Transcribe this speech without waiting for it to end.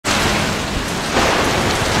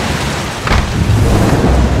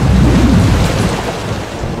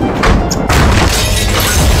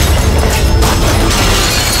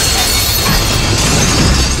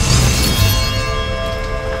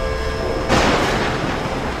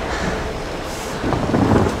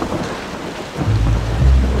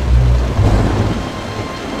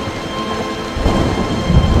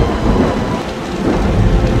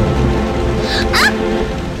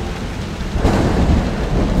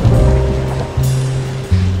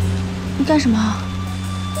干什么？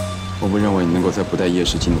我不认为你能够在不带夜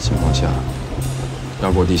视镜的情况下，绕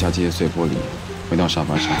过地下这些碎玻璃，回到沙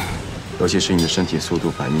发上，尤其是你的身体速度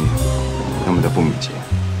反应那么的不敏捷。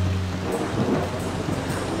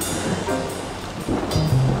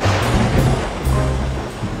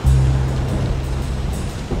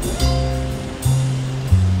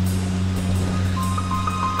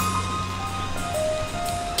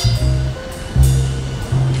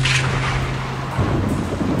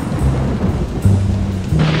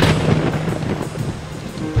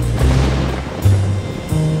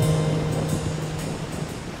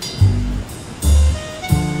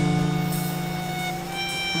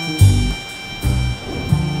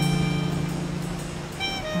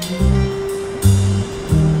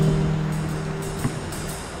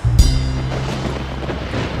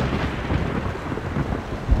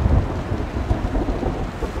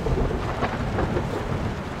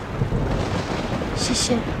 谢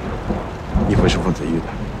谢。你会是傅子玉的，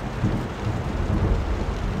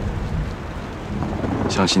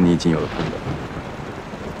相信你已经有了判断。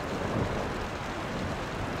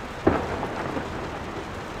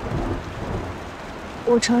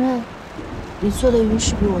我承认，你做的鱼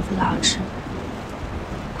是比我做的好吃。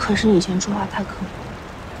可是你以前说话太刻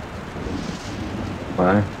薄。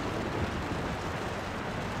晚安。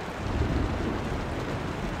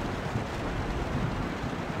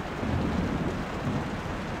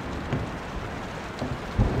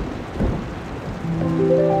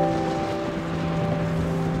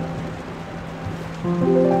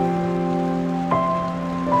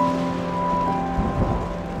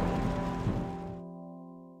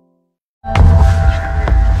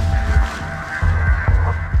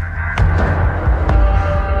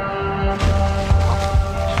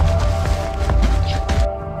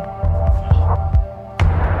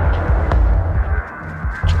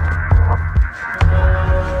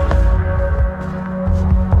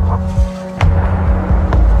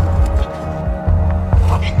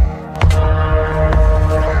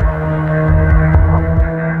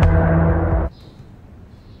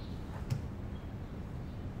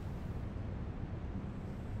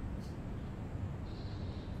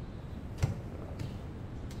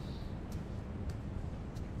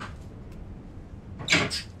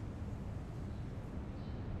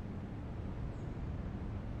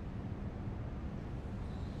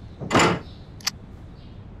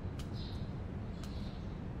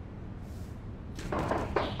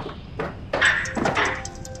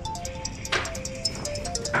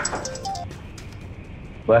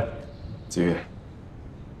 喂，子玉，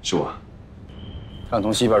是我。他们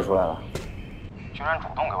从西边出来了，居然主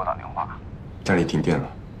动给我打电话。家里停电了。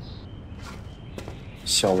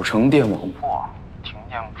小城电网破，停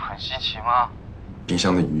电很稀奇吗？冰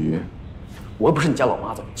箱的鱼，我又不是你家老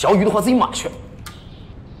妈子，想要鱼的话自己买去。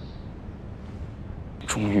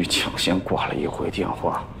终于抢先挂了一回电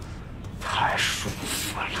话，太舒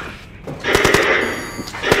服了。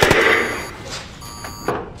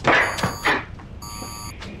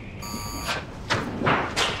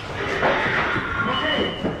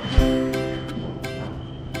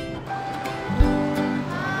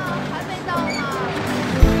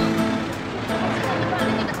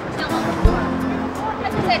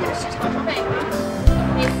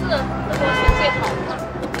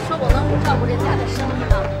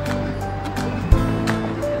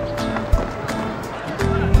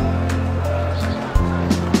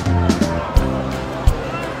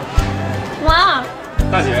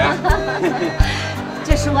 大姐，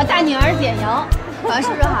这是我大女儿简瑶，王叔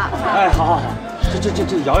叔好。哎，好好好，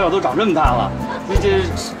这瑶瑶都长这么大了，你这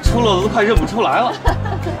出落都快认不出来了。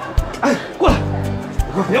哎，过来，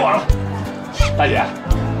别玩了。大姐，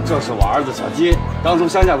这是我儿子小金，刚从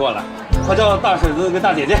乡下过来，他叫大婶子跟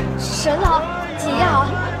大姐姐。婶好，姐姐好。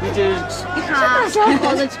你这大家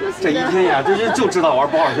好的出息。这一天呀，就知道玩，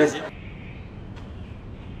不好好学习。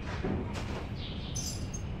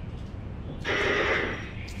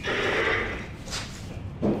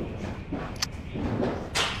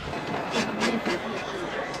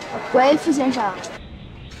 喂，傅先生。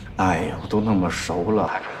哎呦，都那么熟了，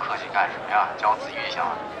还这么客气干什么呀？教子玉一下。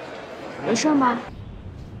有事吗？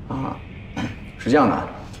啊，是这样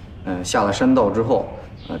的，下了山道之后，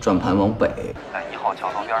转盘往北，在1号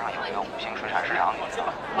桥头边上有一个5星水产市场，你知道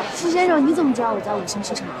吗？傅先生，你怎么知道我在5星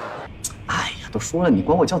市场？哎呀，都说了，你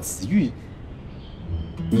管我叫子玉。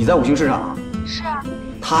你在5星市场？是啊。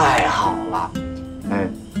太好了，哎，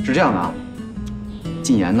是这样的啊，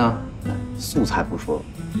禁言呢，素菜不说，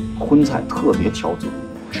荤菜特别挑嘴。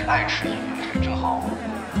只爱吃野鱼，正好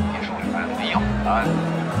也是我女儿没有的。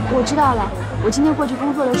我知道了，我今天过去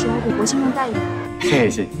工作的时候给薄先生带一条。谢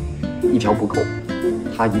谢，一条不够，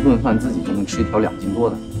他一顿饭自己就能吃一条2斤多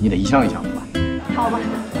的，你得一项一项的吧。好吧。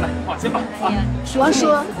来，放心吧。啊，王叔，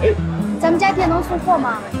咱们家店能送货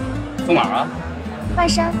吗？送哪儿啊？半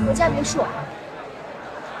山国家别墅。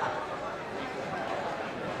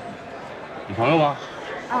你朋友吗？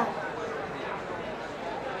啊。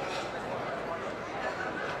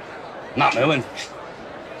那没问题。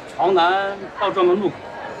朝南到转门路口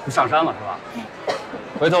就上山了，是吧？对。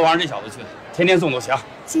回头我让这小子去，天天送都行。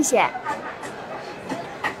谢谢。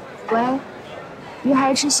喂，鱼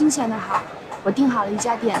还是吃新鲜的好。我订好了一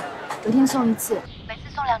家店，隔天送1次，每次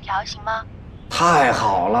送2条，行吗？太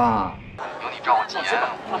好了！有你照顾禁言，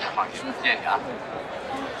我才放心见你啊。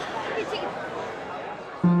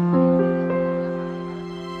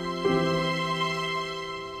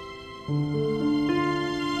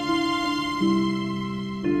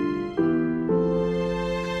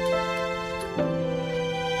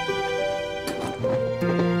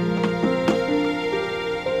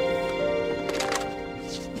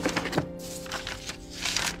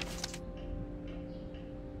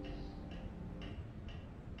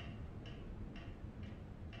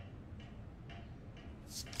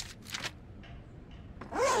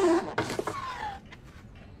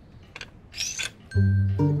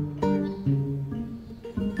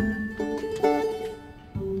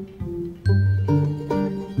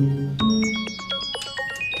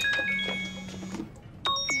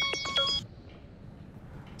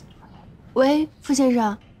喂，傅先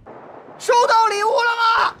生，收到礼物了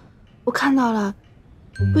吗？我看到了，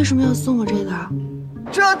为什么要送我这个啊？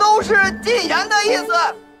这都是禁言的意思，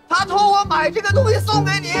他托我买这个东西送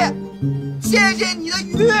给你，谢谢你的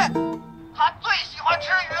鱼，他最喜欢吃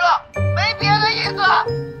鱼了，没别的意思。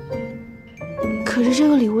可是这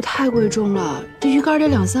个礼物太贵重了，这鱼竿得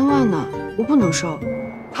2、3万呢，我不能收。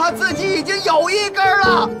他自己已经有1根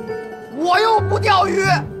了，我又不钓鱼，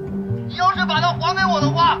你要是把它还给我的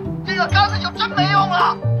话，这个竿子就真没用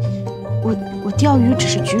了。我钓鱼只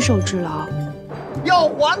是举手之劳，要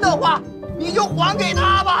还的话，你就还给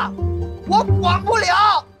他吧，我管不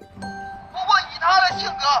了。不过以他的性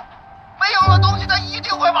格，没有了东西，他一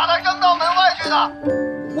定会把它扔到门外去的。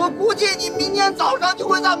我估计你明天早上就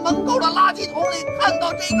会在门口的垃圾桶里看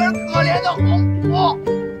到这根可怜的红布。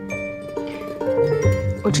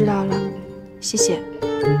我知道了，谢谢。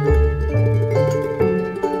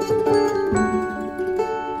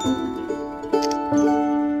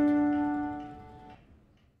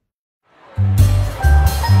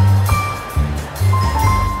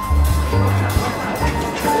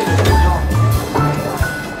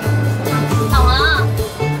老王。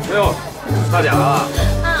哎呦，大点了啊！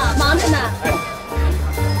啊，忙着呢。哎，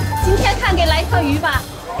今天看给来一条鱼吧。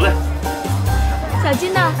好嘞。小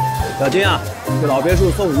金呢？小金啊，去老别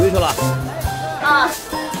墅送鱼去了。啊。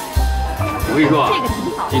我跟你说啊，这个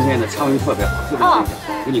挺好。今天的鲳鱼特别好，特别新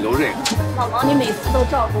鲜，给你留这个。老王，你每次都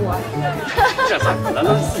照顾我。这怎么了？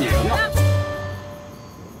那是自己人嘛。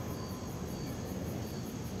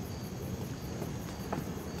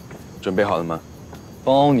准备好了吗？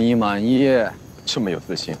包你满意。这么有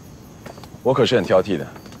自信，我可是很挑剔的。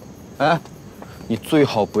哎，你最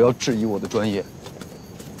好不要质疑我的专业。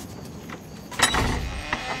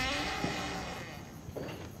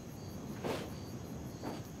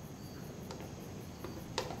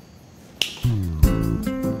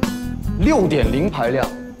6.0排量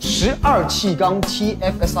，12气缸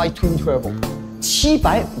TFSI Twin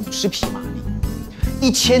Turbo，750匹马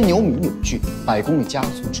力，1000牛米扭矩，100公里加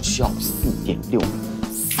速只需要4.6秒。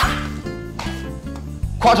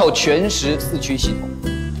Quattro 全时4驱系统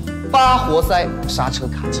，8活塞刹车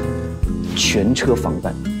卡钳，全车防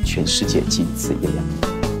弹，全世界仅此一辆。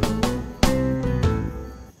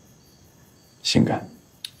性感。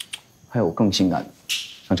还有更性感的，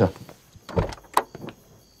上车。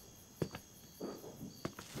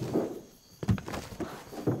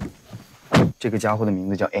这个家伙的名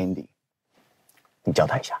字叫 Andy， 你叫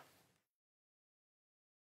他一下。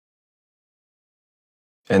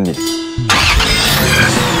Andy。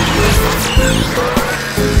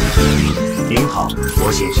您好，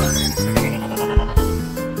罗先生。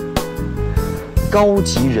高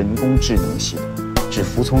级人工智能系统，只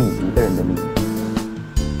服从你一个人的命令。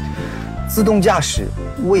自动驾驶、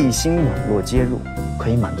卫星网络接入，可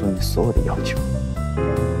以满足你所有的要求。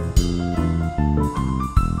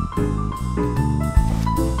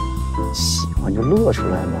喜欢就乐出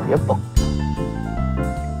来嘛，别绷着。